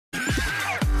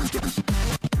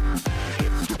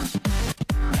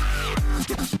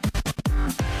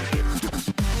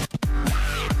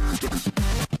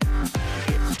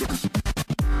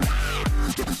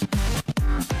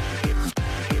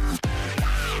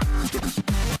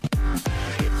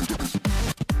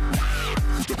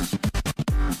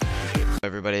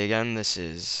everybody again. This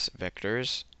is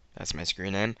Vectors. That's my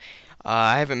screen name.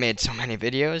 I haven't made so many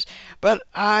videos, but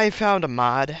I found a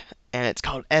mod, and it's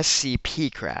called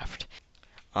SCP Craft.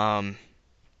 So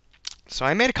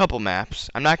I made a couple maps.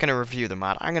 I'm not going to review the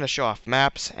mod. I'm going to show off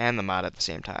maps and the mod at the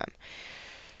same time.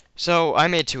 So I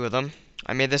made two of them.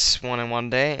 I made this one in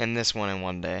one day, and this one in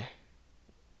one day.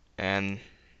 And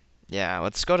yeah,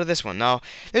 let's go to this one. Now,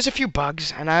 there's a few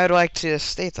bugs, and I would like to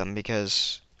state them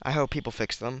because I hope people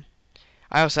fix them.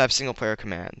 I also have single player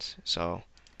commands, so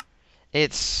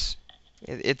that's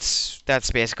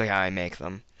basically how I make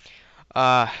them.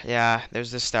 Yeah,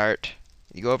 there's the start.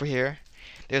 You go over here.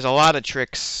 There's a lot of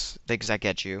tricks, things that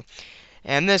get you.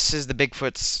 And this is the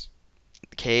Bigfoot's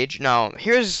cage. Now,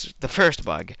 here's the first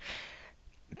bug.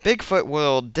 Bigfoot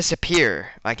will disappear.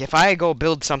 Like, if I go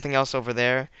build something else over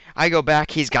there, I go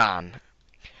back, he's gone.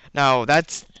 Now,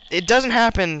 it doesn't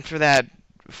happen for that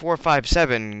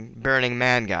 457 Burning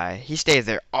Man guy. He stays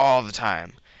there all the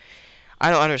time.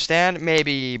 I don't understand.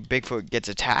 Maybe Bigfoot gets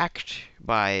attacked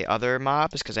by other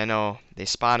mobs, because I know they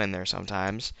spawn in there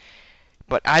sometimes.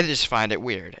 But I just find it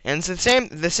weird. And it's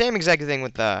the same exact thing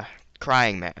with the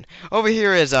Crying Man. Over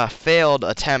here is a failed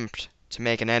attempt to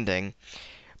make an ending,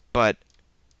 but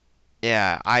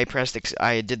yeah, I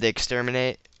did the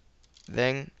exterminate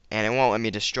thing, and it won't let me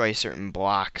destroy certain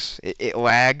blocks. It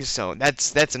lags, so that's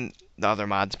the other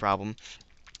mod's problem.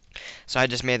 So I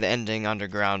just made the ending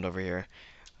underground over here.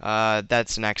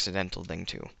 That's an accidental thing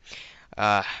too.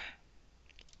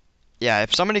 Yeah,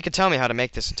 if somebody could tell me how to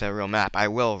make this into a real map, I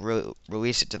will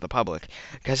release it to the public,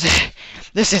 because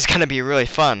this is gonna be really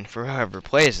fun for whoever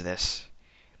plays this.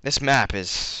 This map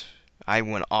is, I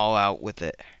went all out with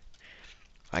it.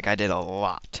 Like, I did a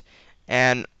lot.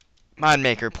 And mod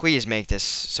maker, please make this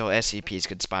so SCPs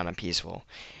could spawn on peaceful.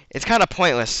 It's kind of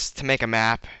pointless to make a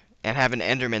map and have an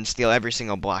Enderman steal every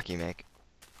single block you make.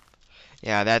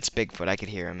 Yeah, that's Bigfoot. I could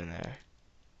hear him in there.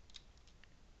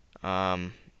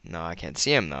 No, I can't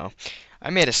see him though. I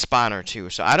made a spawner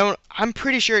too, so I'm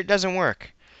pretty sure it doesn't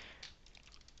work.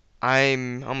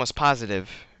 I'm almost positive,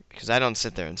 because I don't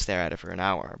sit there and stare at it for an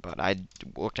hour, but I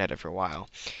looked at it for a while.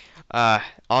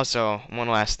 Also, one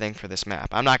last thing for this map.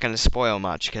 I'm not going to spoil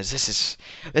much, because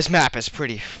this map is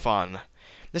pretty fun.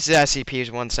 This is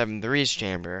SCP-173's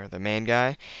chamber, the main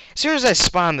guy. As soon as I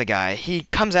spawn the guy, he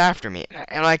comes after me.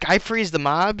 And, like, I freeze the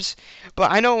mobs,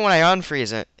 but I know when I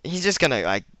unfreeze it, he's just going to,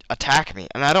 like, attack me.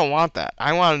 And I don't want that.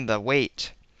 I want him to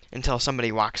wait until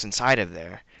somebody walks inside of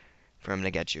there for him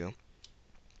to get you.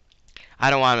 I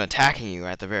don't want him attacking you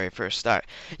at the very first start.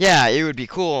 Yeah, it would be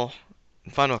cool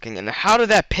and fun looking. And how did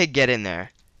that pig get in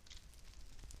there?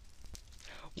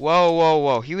 Whoa, whoa,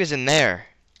 whoa. He was in there.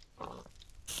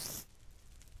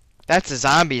 That's a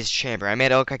zombie's chamber. I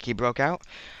made it look like he broke out.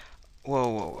 Whoa,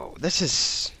 whoa, whoa. This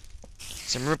is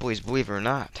some Ripley's Believe It or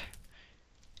Not.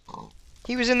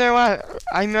 He was in there. I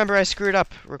remember I screwed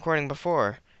up recording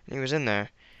before. He was in there.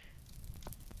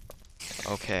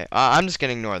 Okay, I'm just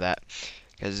gonna ignore that.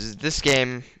 Because this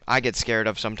game, I get scared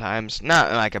of sometimes. Not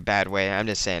in, like, a bad way. I'm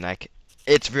just saying, like,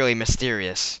 it's really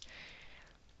mysterious.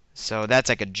 So that's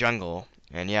like a jungle.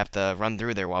 And you have to run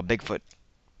through there while Bigfoot,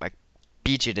 like,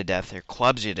 beats you to death or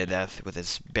clubs you to death with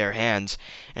his bare hands.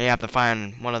 And you have to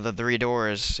find one of the 3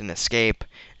 doors and escape.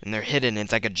 And they're hidden.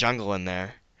 It's like a jungle in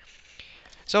there.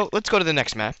 So let's go to the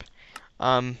next map.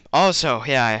 Also,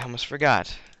 yeah, I almost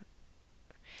forgot.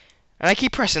 And I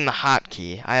keep pressing the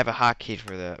hotkey. I have a hotkey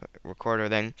for the recorder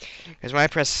thing. Because when I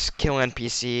press kill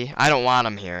NPC, I don't want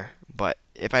him here. But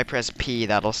if I press P,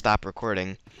 that'll stop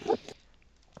recording.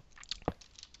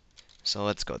 So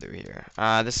let's go through here.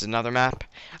 This is another map.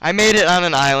 I made it on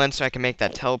an island so I can make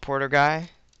that teleporter guy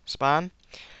spawn.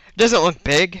 It doesn't look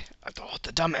big. Oh,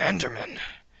 the dumb Enderman.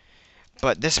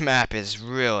 But this map is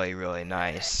really, really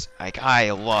nice. Like,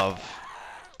 I love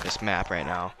this map right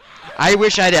now. I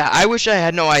wish I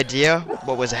had no idea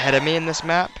what was ahead of me in this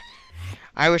map.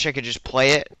 I wish I could just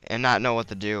play it and not know what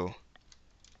to do.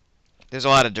 There's a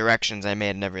lot of directions I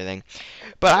made and everything.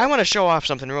 But I want to show off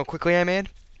something real quickly I made.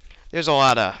 There's a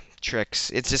lot of tricks.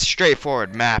 It's a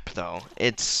straightforward map, though.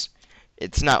 It's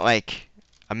not like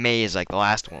a maze like the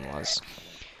last one was.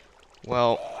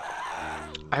 Well,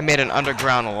 I made an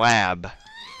underground lab.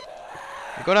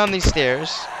 You go down these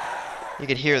stairs. You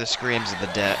could hear the screams of the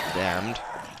damned.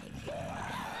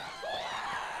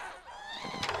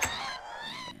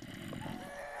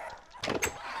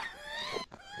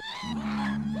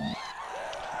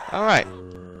 Alright.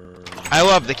 I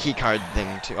love the keycard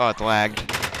thing too. Oh, it lagged.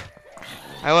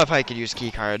 I love how you could use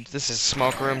keycards. This is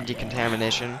smoke room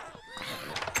decontamination.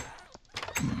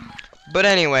 But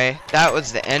anyway, that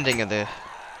was the ending of the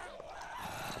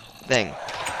thing.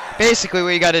 basically what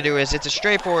you gotta do is, it's a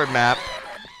straightforward map.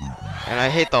 And I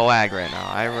hate the lag right now.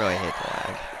 I really hate the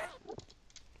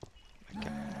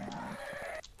lag.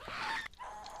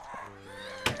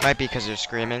 Might be because they're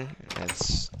screaming.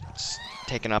 It's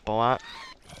taking up a lot.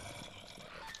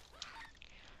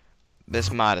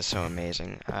 This mod is so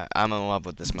amazing. I'm in love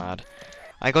with this mod.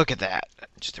 Like, look at that.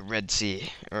 Just a red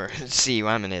sea. Or sea,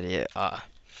 well, I'm an idiot.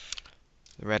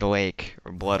 Red Lake,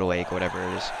 or Blood Lake, whatever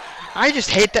it is. I just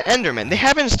hate the Enderman. They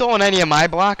haven't stolen any of my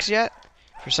blocks yet,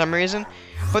 for some reason.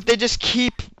 But they just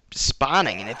keep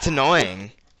spawning, and it's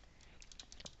annoying.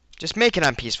 Just make it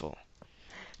on peaceful.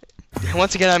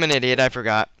 Once again, I'm an idiot. I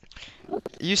forgot.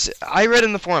 I read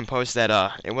in the forum post that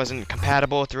it wasn't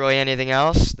compatible with really anything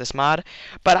else, this mod.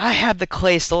 But I have the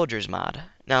Clay Soldiers mod.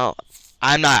 Now,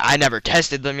 I never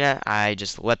tested them yet. I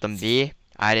just let them be.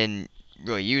 I didn't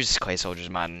really use Clay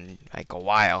Soldiers mod in like a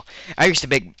while. I used to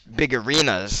make big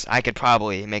arenas. I could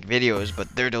probably make videos, but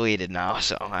they're deleted now,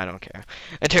 so I don't care.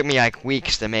 It took me like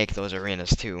weeks to make those arenas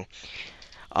too.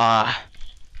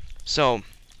 So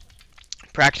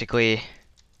practically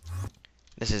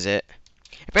this is it.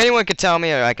 If anyone could tell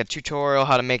me like a tutorial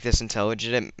how to make this into a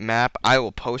legitimate map, I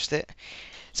will post it.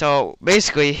 So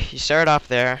basically, you start off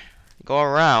there, go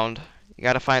around, you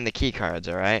gotta find the key cards,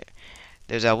 alright?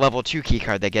 There's a level 2 key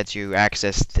card that gets you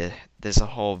access to this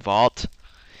whole vault.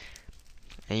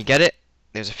 And you get it.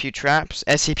 There's a few traps.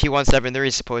 SCP-173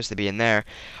 is supposed to be in there.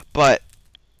 But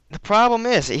the problem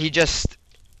is, he just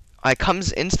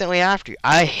comes instantly after you.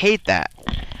 I hate that.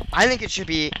 I think it should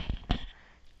be...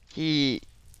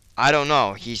 I don't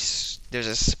know. There's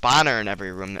a spawner in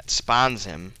every room that spawns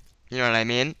him. You know what I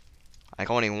mean? Like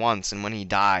only once, and when he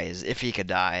dies, if he could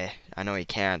die. I know he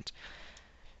can't.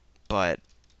 But...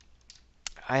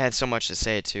 I had so much to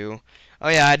say too. Oh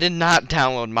yeah, I did not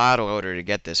download Model Loader to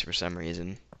get this for some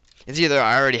reason. It's either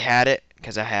I already had it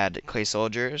because I had Clay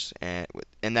Soldiers and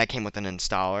that came with an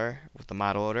installer with the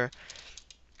Model Loader,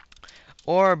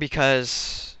 or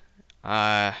because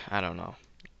I don't know.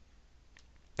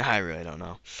 I really don't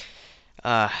know.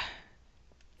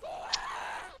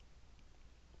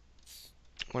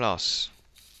 What else?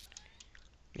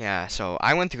 Yeah, so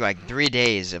I went through like 3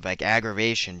 days of like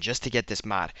aggravation just to get this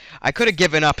mod. I could have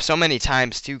given up so many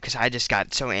times too because I just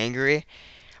got so angry.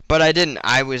 But I didn't.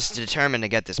 I was determined to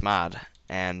get this mod.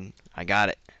 And I got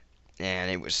it.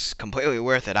 And it was completely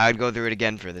worth it. I would go through it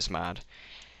again for this mod.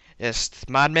 Just,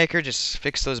 mod maker, just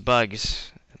fix those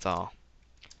bugs. That's all.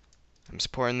 I'm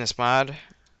supporting this mod.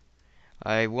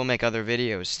 I will make other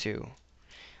videos too.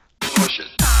 Push it.